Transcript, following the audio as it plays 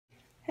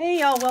Hey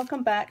y'all,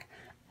 welcome back.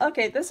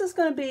 Okay, this is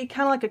going to be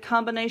kind of like a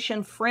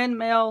combination friend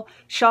mail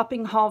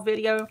shopping haul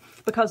video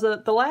because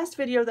the last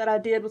video that I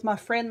did with my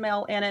friend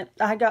mail in it,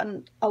 I had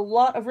gotten a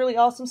lot of really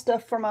awesome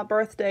stuff for my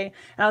birthday,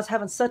 and I was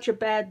having such a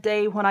bad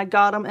day when I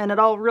got them, and it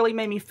all really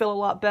made me feel a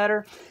lot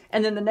better.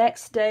 And then the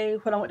next day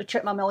when I went to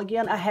check my mail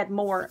again, I had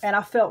more, and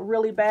I felt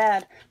really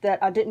bad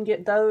that I didn't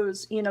get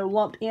those, you know,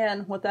 lumped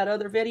in with that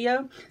other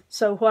video.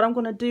 So what I'm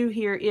going to do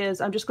here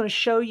is I'm just going to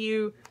show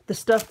you the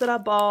stuff that I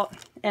bought,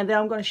 and then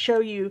I'm going to show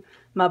you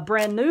my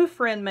brand new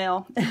friend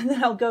mail, and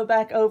then I'll go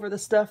back over the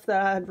stuff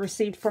that I had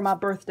received for my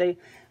birthday.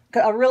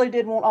 I really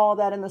did want all of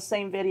that in the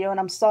same video, and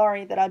I'm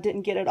sorry that I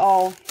didn't get it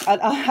all.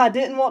 I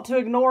didn't want to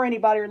ignore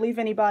anybody or leave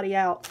anybody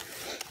out.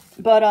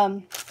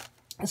 But,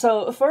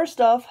 so first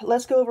off,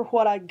 let's go over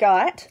what I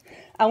got.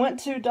 I went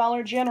to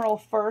Dollar General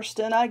first,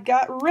 and I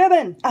got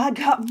ribbon. I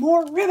got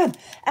more ribbon.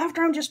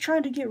 After I'm just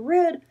trying to get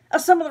rid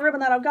of some of the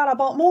ribbon that I've got, I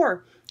bought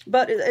more.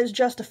 But it's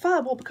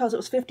justifiable because it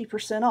was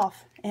 50%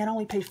 off, and I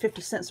only paid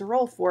 50 cents a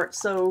roll for it,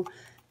 so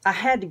I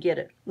had to get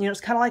it. You know,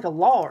 it's kind of like a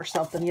law or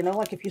something, you know,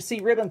 like if you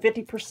see ribbon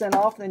 50%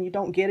 off, then you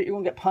don't get it, you're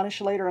going to get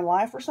punished later in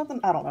life or something.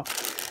 I don't know.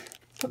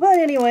 But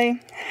anyway,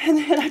 and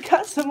then I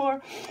got some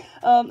more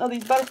of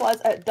these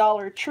butterflies at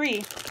Dollar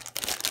Tree.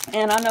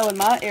 And I know in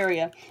my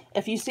area,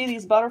 if you see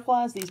these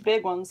butterflies, these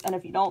big ones, and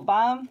if you don't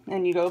buy them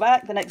and you go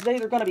back, the next day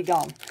they're going to be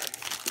gone.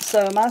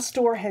 So my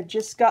store had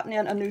just gotten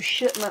in a new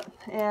shipment,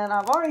 and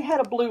I've already had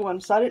a blue one,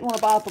 so I didn't want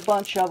to buy up a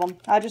bunch of them.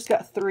 I just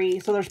got 3,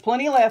 so there's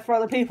plenty left for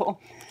other people.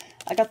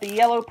 I got the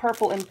yellow,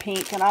 purple, and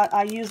pink, and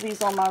I use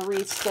these on my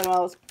wreaths, so I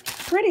was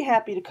pretty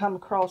happy to come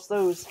across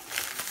those.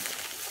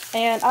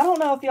 And I don't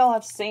know if y'all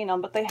have seen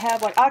them, but they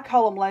have, like, I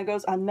call them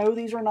Legos. I know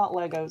these are not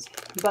Legos,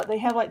 but they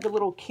have, like, the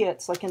little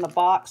kits, like, in the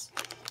box,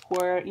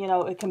 where, you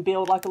know, it can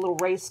build, like, a little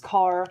race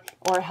car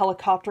or a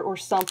helicopter or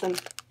something.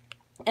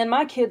 And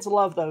my kids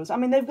love those. I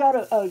mean, they've got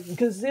a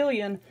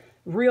gazillion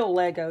real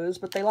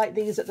Legos, but they like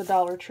these at the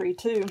Dollar Tree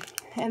too.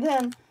 And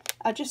then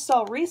I just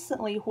saw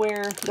recently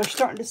where they're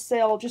starting to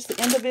sell just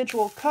the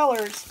individual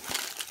colors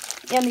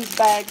in these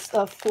bags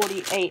of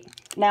 48.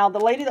 Now, the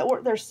lady that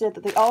worked there said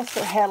that they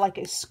also had like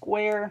a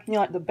square, you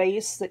know, like the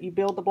base that you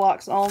build the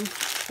blocks on.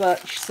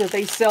 But she said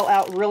they sell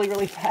out really,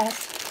 really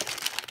fast.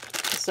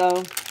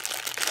 So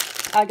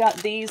I got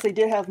these. They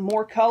did have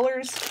more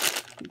colors,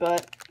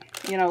 but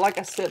you know, like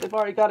I said, they've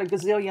already got a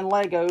gazillion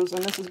Legos,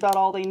 and this is about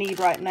all they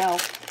need right now.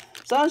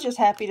 So I was just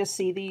happy to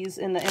see these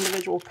in the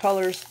individual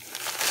colors.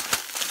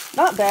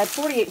 Not bad,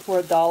 48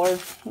 for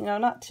 $1. You know,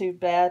 not too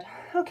bad.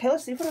 Okay,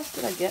 let's see, what else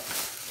did I get?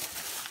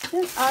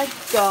 Then I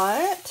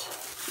got,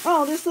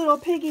 oh, this little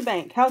piggy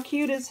bank. How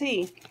cute is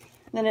he?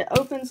 Then it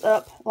opens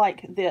up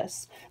like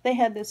this. They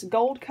had this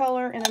gold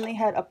color, and then they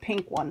had a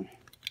pink one.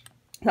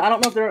 Now, I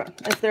don't know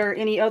if there are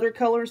any other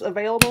colors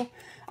available.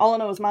 All I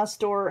know is my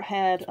store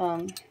had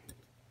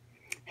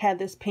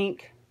this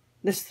pink,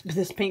 this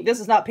pink, this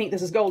is not pink,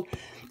 this is gold.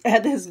 It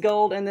had this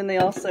gold, and then they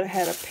also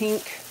had a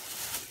pink,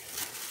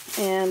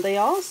 and they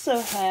also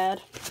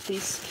had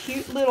these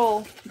cute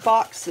little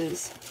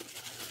boxes.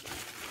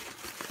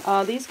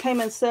 These came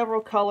in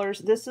several colors.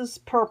 This is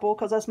purple,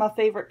 because that's my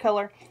favorite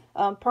color.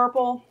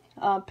 Purple,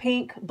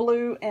 pink,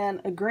 blue, and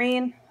a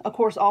green. Of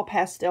course, all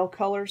pastel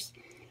colors.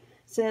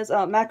 It says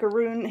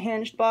macaroon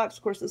hinged box.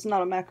 Of course, it's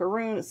not a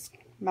macaroon, it's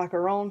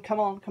macaron. Come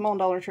on,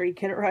 Dollar Tree,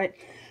 get it right.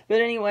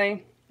 But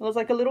anyway, it looks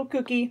like a little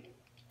cookie,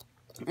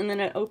 and then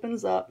it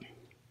opens up.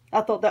 I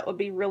thought that would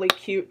be really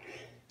cute.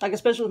 Like,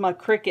 especially with my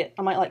Cricut,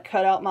 I might like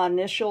cut out my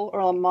initial or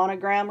a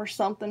monogram or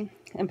something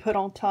and put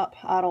on top.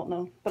 I don't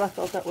know, but I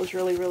thought that was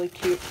really, really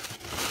cute.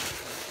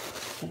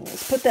 So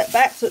let's put that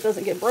back so it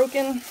doesn't get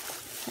broken.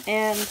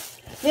 And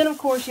then, of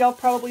course, y'all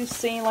probably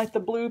seen like the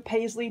blue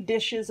paisley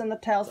dishes and the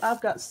towels.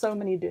 I've got so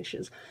many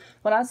dishes.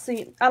 When I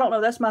see, I don't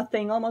know, that's my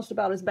thing, almost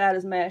about as bad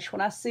as MASH.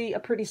 When I see a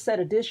pretty set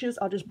of dishes,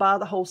 I'll just buy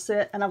the whole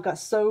set, and I've got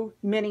so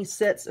many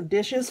sets of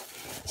dishes.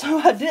 So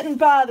I didn't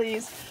buy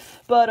these,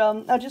 but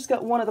I just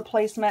got one of the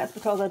placemats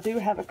because I do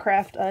have a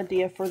craft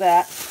idea for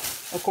that.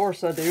 Of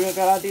course I do. I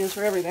got ideas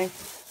for everything.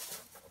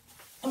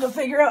 I'm gonna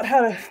figure out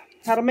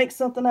how to make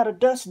something out of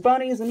dust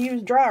bunnies and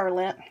use dryer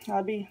lint.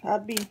 I'd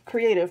be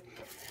creative.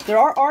 There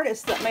are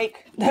artists that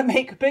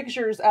make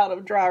pictures out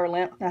of dryer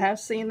lint. I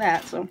have seen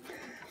that, so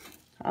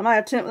I might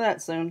attempt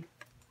that soon.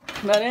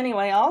 But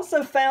anyway, I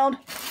also found,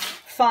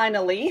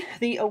 finally,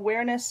 the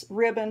awareness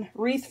ribbon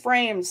wreath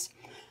frames.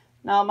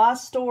 Now, my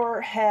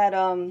store had,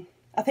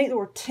 I think there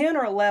were 10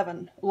 or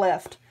 11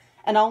 left,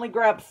 and I only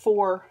grabbed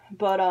 4.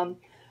 But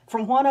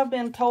from what I've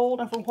been told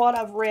and from what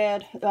I've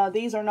read,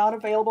 these are not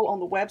available on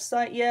the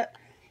website yet.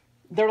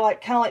 They're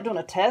like kind of like doing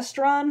a test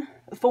run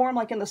for them,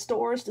 like in the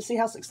stores, to see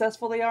how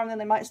successful they are, and then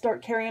they might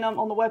start carrying them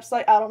on the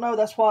website. I don't know.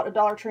 That's what a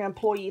Dollar Tree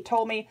employee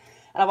told me,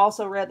 and I've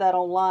also read that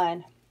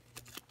online.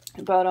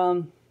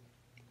 But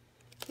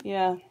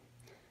yeah,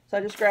 so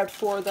I just grabbed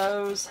 4 of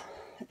those,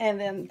 and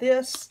then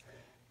this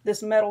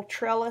metal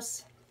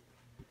trellis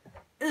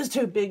is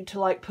too big to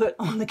like put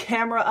on the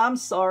camera. I'm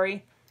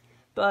sorry,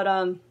 but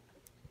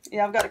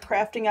yeah, I've got a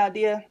crafting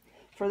idea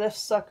for this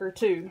sucker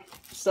too.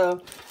 So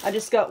I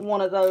just got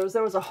one of those.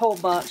 There was a whole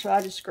bunch, so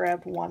I just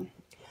grabbed one.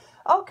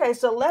 Okay,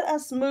 so let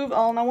us move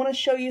on. I want to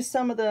show you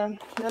some of the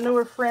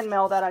newer friend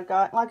mail that I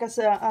got. Like I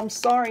said, I'm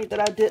sorry that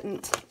I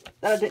didn't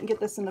get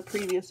this in the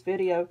previous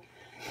video.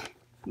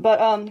 But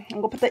I'm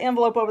going to put the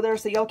envelope over there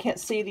so y'all can't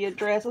see the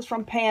address. It's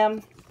from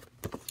Pam.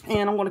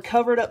 And I'm going to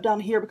cover it up down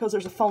here because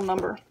there's a phone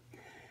number.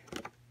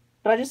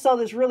 But I just saw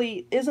this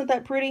really, isn't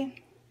that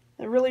pretty?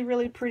 A really,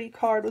 really pretty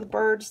card with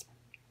birds.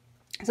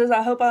 It says,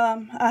 I hope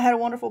I had a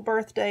wonderful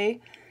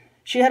birthday.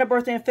 She had a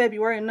birthday in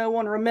February and no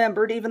one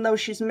remembered, even though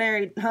she's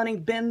married. Honey,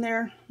 been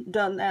there,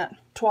 done that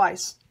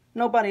twice.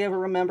 Nobody ever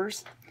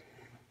remembers.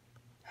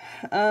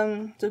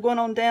 So going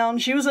on down,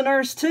 she was a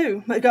nurse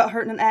too, but got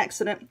hurt in an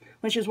accident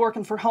when she was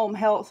working for home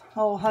health.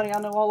 Oh, honey, I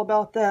know all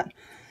about that.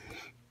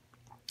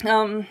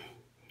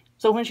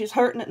 So when she's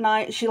hurting at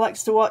night, she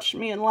likes to watch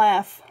me and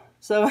laugh.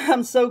 So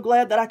I'm so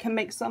glad that I can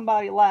make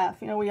somebody laugh.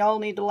 You know, we all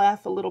need to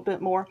laugh a little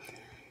bit more.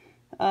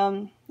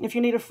 If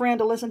you need a friend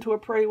to listen to or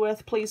pray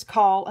with, please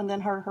call. And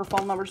then her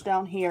phone number's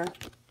down here.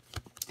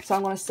 So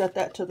I'm going to set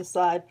that to the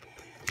side.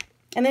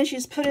 And then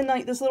she's put in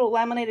like this little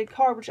laminated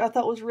card, which I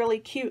thought was really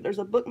cute. There's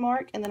a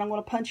bookmark, and then I'm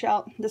going to punch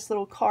out this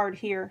little card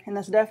here. And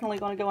that's definitely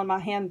going to go in my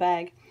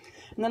handbag.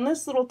 And then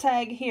this little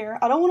tag here,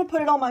 I don't want to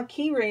put it on my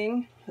key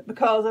ring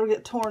because it'll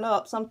get torn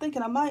up. So I'm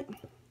thinking I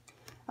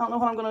don't know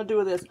what I'm going to do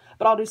with this,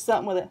 but I'll do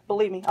something with it.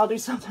 Believe me, I'll do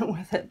something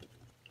with it.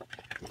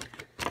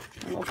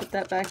 And we'll put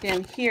that back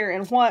in here.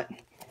 And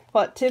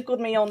what tickled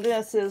me on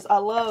this is I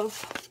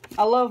love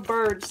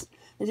birds.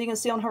 As you can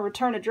see on her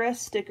return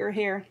address sticker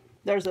here,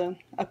 there's a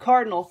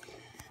cardinal.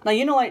 Now,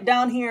 you know, like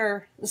down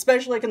here,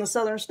 especially like in the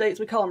southern states,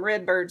 we call them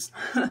redbirds.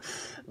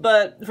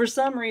 But for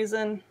some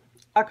reason,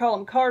 I call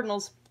them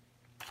cardinals.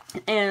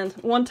 And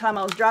one time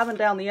I was driving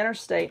down the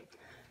interstate.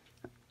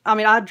 I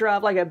mean, I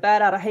drive like a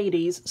bat out of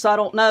Hades, so I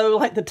don't know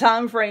like the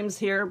time frames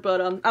here,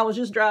 but I was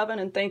just driving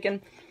and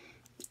thinking,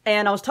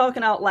 and I was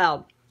talking out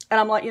loud. And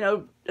I'm like, you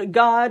know,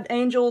 God,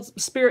 angels,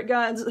 spirit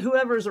guides,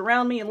 whoever's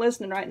around me and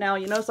listening right now,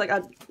 you know, it's like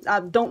I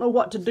don't know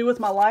what to do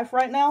with my life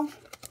right now.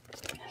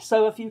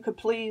 So if you could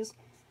please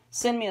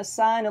send me a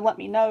sign and let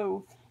me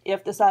know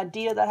if this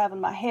idea that I have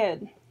in my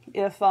head,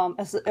 if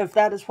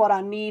that is what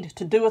I need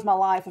to do with my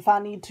life, if I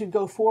need to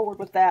go forward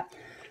with that,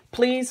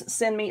 please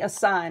send me a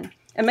sign.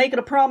 And make it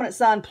a prominent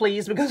sign,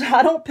 please, because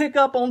I don't pick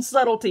up on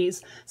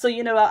subtleties. So,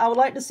 you know, I would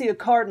like to see a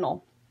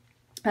cardinal.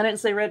 I didn't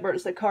say redbird, I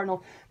said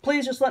cardinal.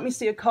 Please just let me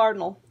see a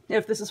cardinal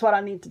if this is what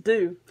I need to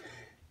do.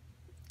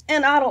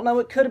 And I don't know,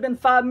 it could have been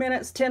 5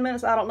 minutes, 10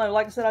 minutes, I don't know.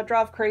 Like I said, I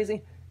drive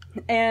crazy.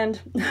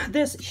 And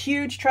this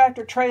huge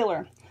tractor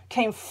trailer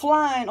came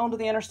flying onto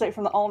the interstate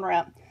from the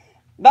on-ramp.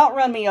 About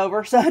run me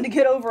over, so I had to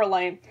get over a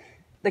lane.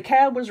 The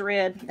cab was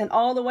red, and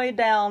all the way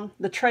down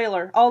the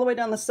trailer, all the way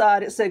down the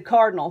side, it said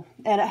Cardinal,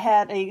 and it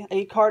had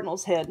a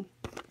cardinal's head.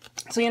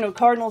 So, you know,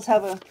 cardinals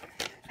have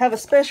a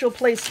special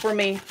place for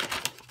me.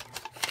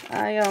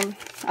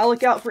 I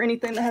look out for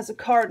anything that has a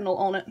cardinal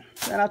on it,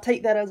 and I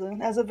take that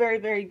as a very,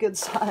 very good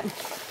sign.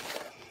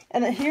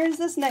 And then here's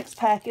this next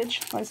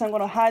package. Like I said, I'm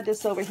going to hide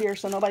this over here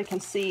so nobody can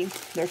see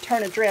their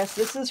return address.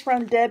 This is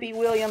from Debbie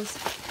Williams.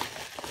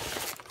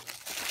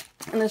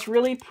 And this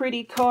really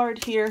pretty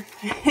card here.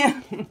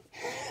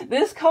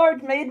 This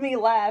card made me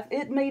laugh.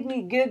 It made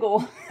me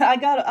giggle. I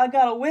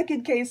got a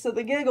wicked case of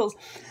the giggles.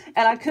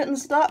 And I couldn't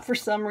stop for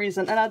some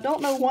reason. And I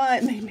don't know why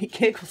it made me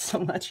giggle so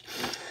much.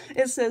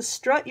 It says,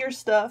 strut your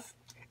stuff.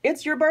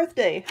 It's your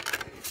birthday.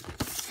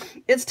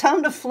 It's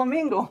time to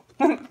flamingo.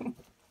 And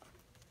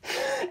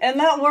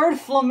that word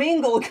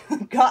flamingo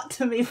got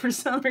to me for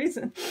some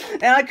reason.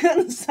 And I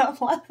couldn't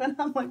stop laughing.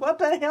 I'm like, what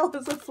the hell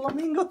is a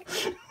flamingo?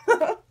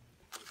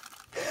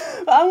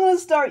 I'm going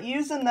to start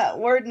using that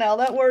word now.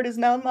 That word is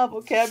now in my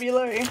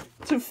vocabulary.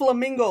 To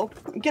flamingo.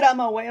 Get out of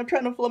my way. I'm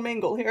trying to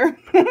flamingo here.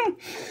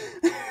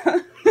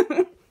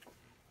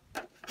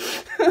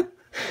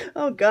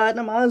 Oh God,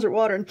 now my eyes are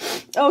watering.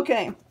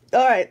 Okay.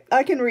 Alright.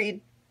 I can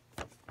read.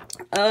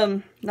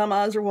 Now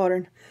my eyes are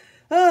watering.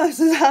 It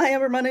says, hi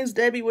Amber, my name's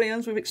Debbie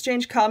Williams. We've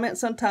exchanged comments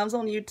sometimes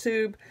on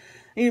YouTube.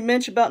 You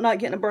mentioned about not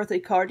getting a birthday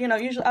card. You know,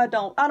 usually I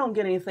don't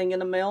get anything in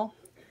the mail.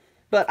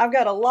 But I've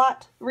got a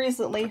lot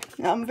recently.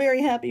 I'm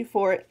very happy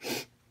for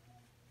it.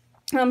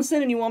 I'm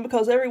sending you one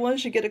because everyone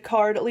should get a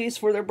card at least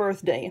for their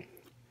birthday.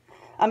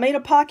 I made a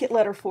pocket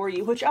letter for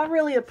you, which I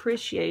really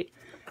appreciate.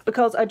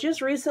 Because I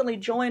just recently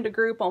joined a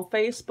group on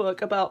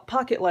Facebook about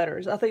pocket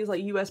letters. I think it's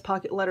like U.S.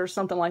 pocket letters,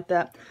 something like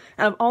that.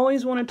 And I've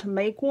always wanted to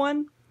make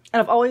one.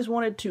 And I've always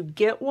wanted to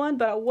get one,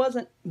 but I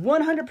wasn't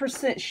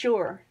 100%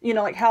 sure, you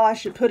know, like how I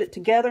should put it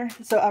together.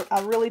 So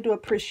I really do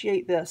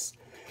appreciate this.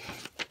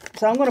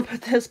 So I'm going to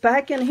put this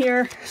back in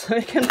here so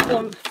it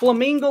can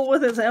flamingo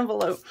with its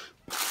envelope.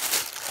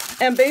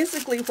 And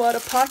basically what a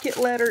pocket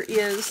letter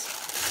is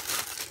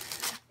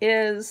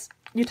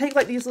you take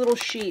like these little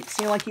sheets,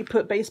 you know, like you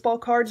put baseball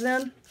cards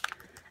in.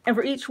 And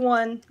for each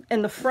one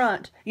in the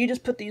front, you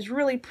just put these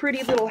really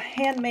pretty little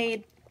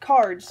handmade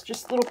cards,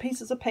 just little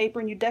pieces of paper,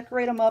 and you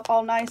decorate them up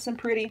all nice and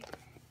pretty.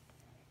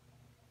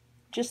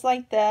 Just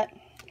like that.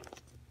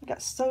 I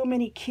got so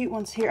many cute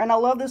ones here. And I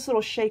love this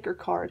little shaker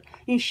card.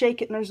 You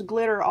shake it and there's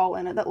glitter all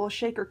in it. That little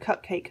shaker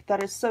cupcake.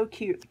 That is so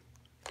cute.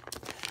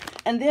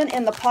 And then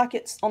in the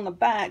pockets on the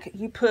back,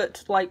 you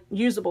put like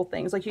usable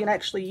things. Like you can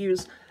actually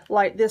use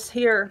like this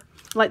here,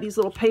 like these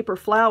little paper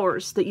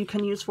flowers that you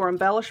can use for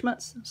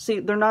embellishments. See,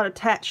 they're not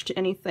attached to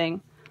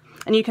anything.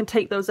 And you can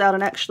take those out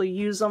and actually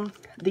use them.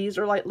 These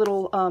are like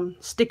little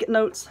stick-it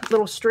notes,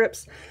 little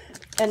strips.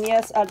 And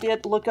yes, I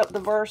did look up the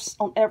verse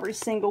on every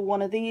single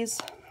one of these.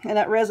 And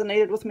that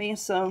resonated with me,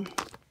 so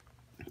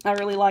I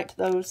really liked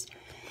those.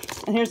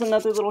 And here's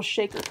another little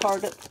shaker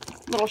card,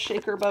 little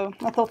shaker bow.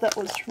 I thought that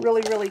was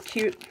really, really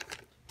cute.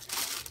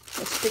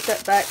 Let's stick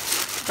that back.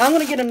 I'm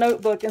going to get a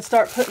notebook and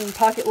start putting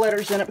pocket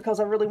letters in it because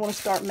I really want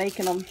to start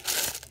making them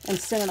and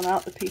sending them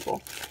out to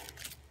people.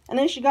 And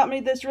then she got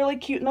me this really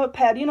cute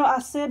notepad. You know, I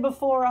said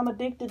before I'm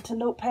addicted to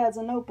notepads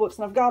and notebooks,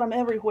 and I've got them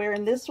everywhere.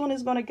 And this one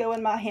is going to go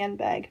in my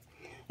handbag.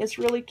 It's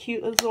really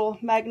cute. It's a little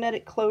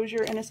magnetic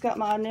closure, and it's got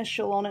my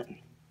initial on it.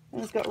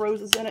 And it's got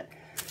roses in it.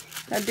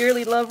 I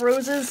dearly love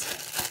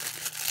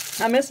roses.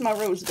 I miss my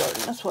rose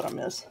garden. That's what I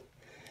miss.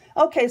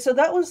 Okay, so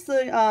that was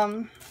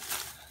the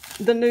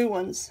new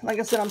ones. Like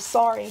I said, I'm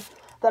sorry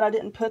that I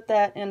didn't put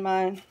that in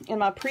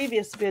my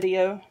previous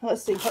video.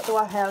 Let's see, what do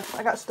I have?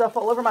 I got stuff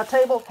all over my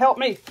table. Help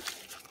me.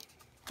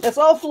 It's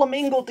all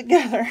flamingo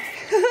together.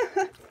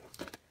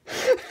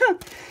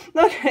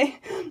 Okay,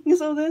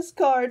 so this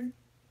card,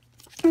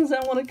 because I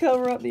want to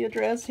cover up the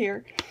address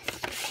here.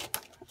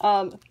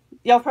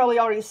 Y'all probably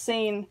already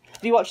seen,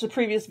 if you watched the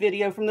previous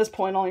video from this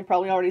point on, you've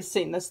probably already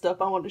seen this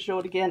stuff. I wanted to show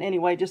it again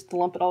anyway, just to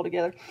lump it all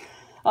together.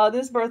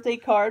 This birthday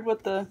card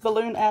with the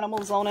balloon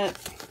animals on it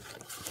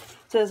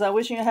says, I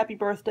wish you a happy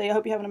birthday. I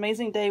hope you have an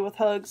amazing day with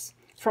hugs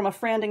from a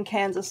friend in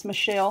Kansas,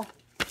 Michelle.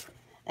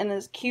 And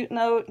this cute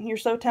note, you're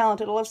so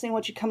talented. I love seeing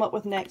what you come up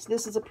with next.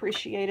 This is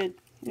appreciated.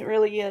 It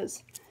really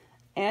is.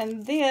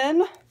 And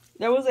then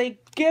there was a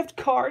gift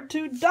card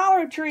to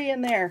Dollar Tree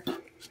in there.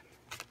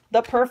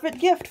 The perfect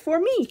gift for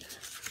me.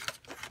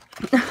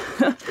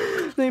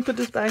 Let me put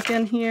this back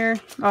in here.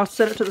 I'll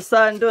set it to the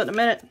side and do it in a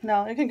minute.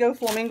 Now, it can go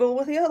flamingo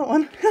with the other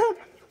one.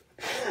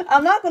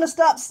 I'm not going to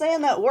stop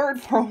saying that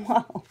word for a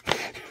while.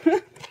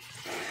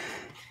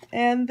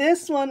 And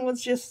this one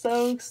was just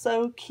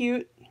so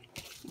cute.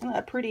 Isn't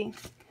that pretty?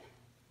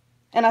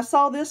 And I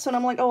saw this one,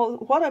 I'm like, oh,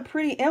 what a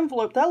pretty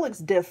envelope. That looks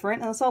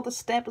different. And I saw the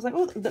stamp. I was like,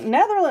 oh, the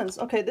Netherlands.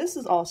 Okay, this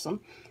is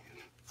awesome.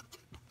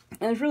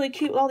 And it's really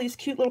cute, all these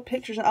cute little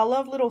pictures. I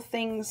love little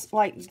things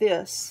like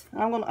this.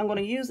 I'm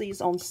gonna use these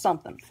on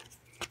something.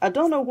 I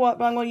don't know what,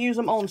 but I'm gonna use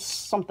them on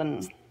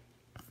something.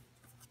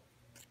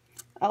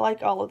 I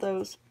like all of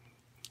those.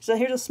 So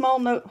here's a small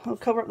note. I'll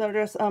cover up that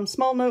address.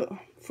 Small note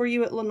for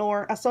you at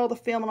Lenoir. I saw the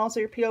film and also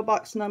your P.O.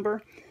 Box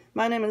number.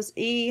 My name is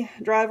E.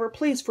 Driver.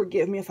 Please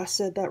forgive me if I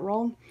said that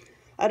wrong.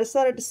 I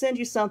decided to send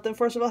you something.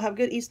 First of all, have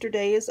good Easter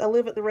days. I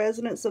live at the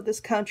residence of this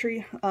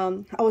country.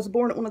 I was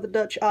born at one of the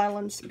Dutch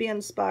islands. Be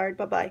inspired.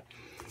 Bye-bye.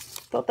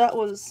 Thought that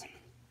was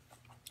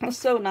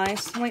so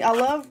nice. I mean, I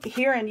love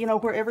hearing, you know,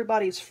 where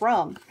everybody's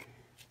from.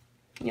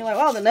 You're like,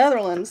 wow, the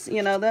Netherlands.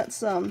 You know,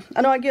 that's, I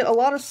know I get a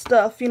lot of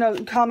stuff, you know,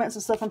 comments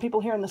and stuff from people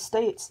here in the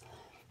States.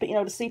 But, you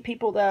know, to see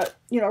people that,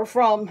 you know, are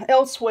from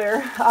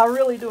elsewhere, I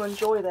really do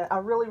enjoy that. I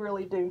really,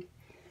 really do.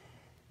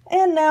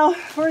 And now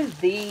for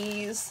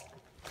these.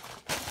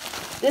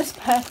 This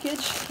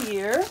package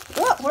here.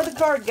 Oh, where'd the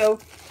card go?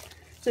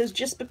 It says,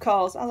 just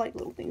because. I like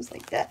little things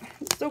like that.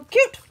 It's so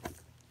cute.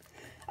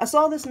 I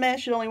saw this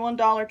mesh at only $1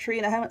 Dollar Tree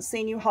and I haven't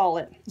seen you haul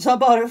it. So I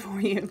bought it for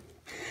you.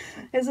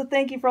 It's a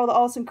thank you for all the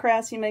awesome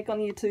crafts you make on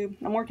YouTube.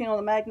 I'm working on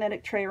the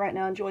magnetic tray right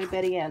now. Enjoy,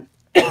 Betty Ann.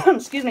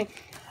 Excuse me.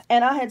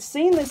 And I had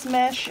seen this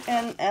mesh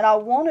and I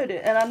wanted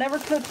it. And I never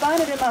could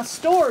find it in my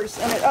stores.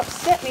 And it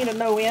upset me to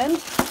no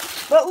end.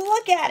 But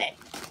look at it.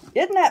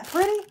 Isn't that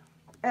pretty?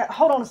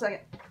 Hold on a second.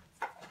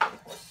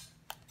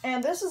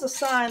 And this is a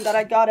sign that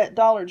I got at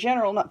Dollar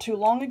General not too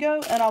long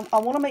ago. And I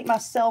want to make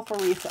myself a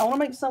wreath. I want to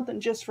make something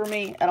just for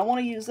me. And I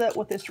want to use that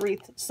with this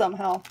wreath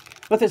somehow.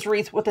 With this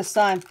wreath, with this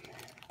sign.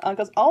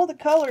 Because all the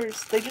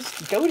colors, they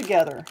just go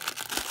together.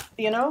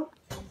 You know?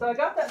 So I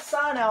got that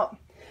sign out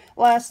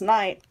last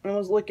night and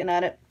was looking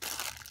at it.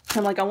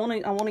 I'm like, I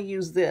want to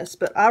use this.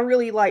 But I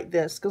really like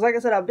this. Because like I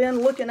said, I've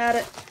been looking at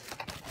it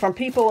from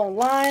people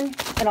online.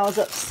 And I was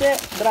upset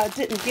that I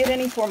didn't get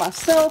any for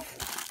myself.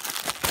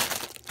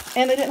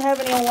 And they didn't have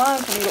any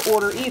online for me to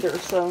order either.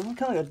 So, I'm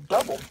kind of like a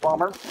double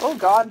bummer. Oh,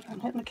 God. I'm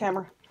hitting the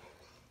camera.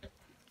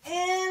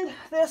 And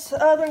this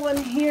other one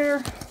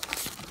here.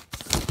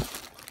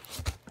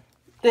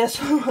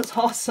 This one was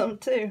awesome,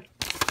 too.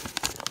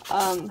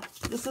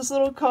 This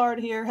little card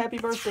here. Happy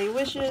birthday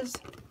wishes.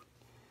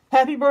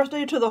 Happy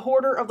birthday to the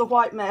hoarder of the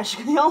white mesh.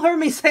 Y'all heard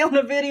me say on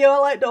the video I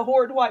like to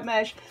hoard white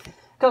mesh.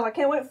 Because I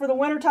can't wait for the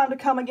wintertime to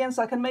come again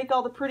so I can make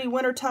all the pretty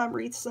wintertime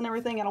wreaths and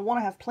everything. And I want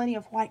to have plenty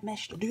of white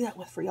mesh to do that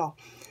with for y'all.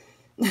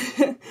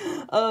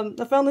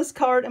 I found this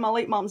card in my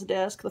late mom's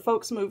desk. The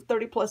folks moved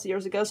 30 plus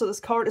years ago, so this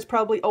card is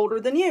probably older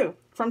than you.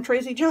 From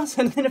Tracy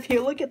Johnson. And if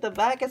you look at the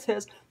back, it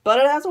says, but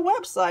it has a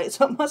website,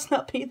 so it must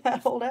not be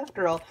that old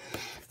after all.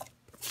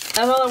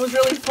 I thought that was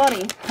really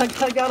funny.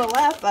 I got a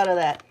laugh out of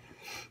that.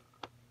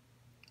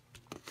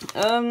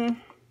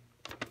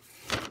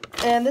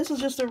 And this is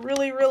just a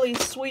really, really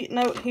sweet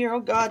note here. Oh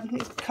God,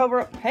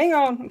 cover up, hang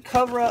on,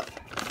 cover up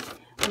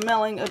the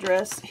mailing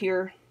address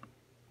here.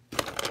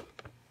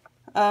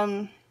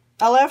 I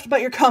laughed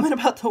about your comment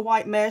about the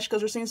white mesh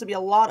because there seems to be a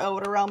lot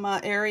of it around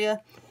my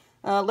area.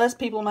 Less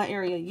people in my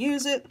area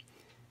use it.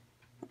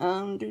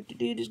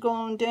 Just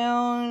going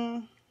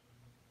down.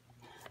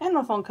 And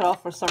my phone cut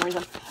off for some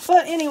reason.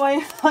 But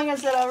anyway, like I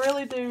said, I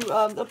really do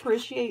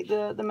appreciate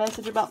the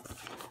message about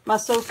my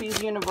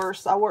Sophie's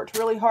Universe. I worked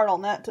really hard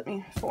on that. It took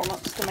me 4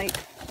 months to make.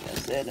 Like I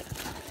said,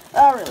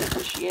 I really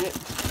appreciate it.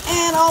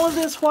 And all of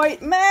this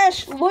white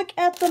mesh. Look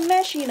at the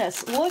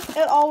meshiness. Look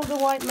at all of the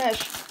white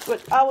mesh.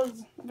 Which I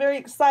was very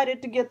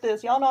excited to get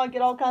this. Y'all know I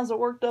get all kinds of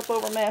worked up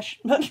over mesh.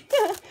 But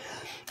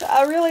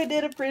I really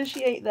did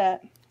appreciate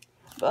that.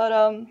 But,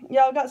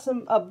 yeah, I've got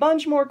a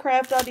bunch more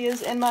craft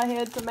ideas in my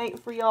head to make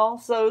for y'all.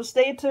 So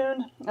stay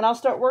tuned, and I'll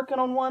start working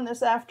on one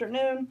this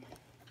afternoon.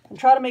 And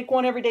try to make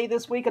one every day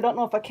this week. I don't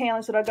know if I can.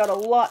 I said I've got a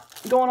lot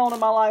going on in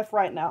my life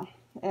right now.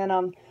 And,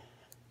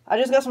 I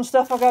just got some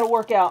stuff I've got to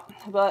work out.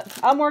 But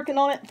I'm working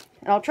on it,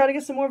 and I'll try to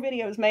get some more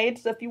videos made.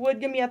 So if you would,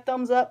 give me a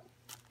thumbs up.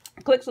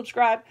 Click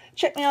subscribe.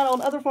 Check me out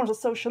on other forms of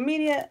social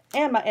media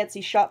and my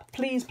Etsy shop.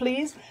 Please,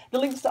 please. The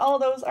links to all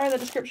of those are in the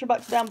description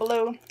box down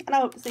below. And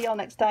I hope to see y'all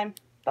next time.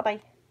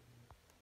 Bye-bye.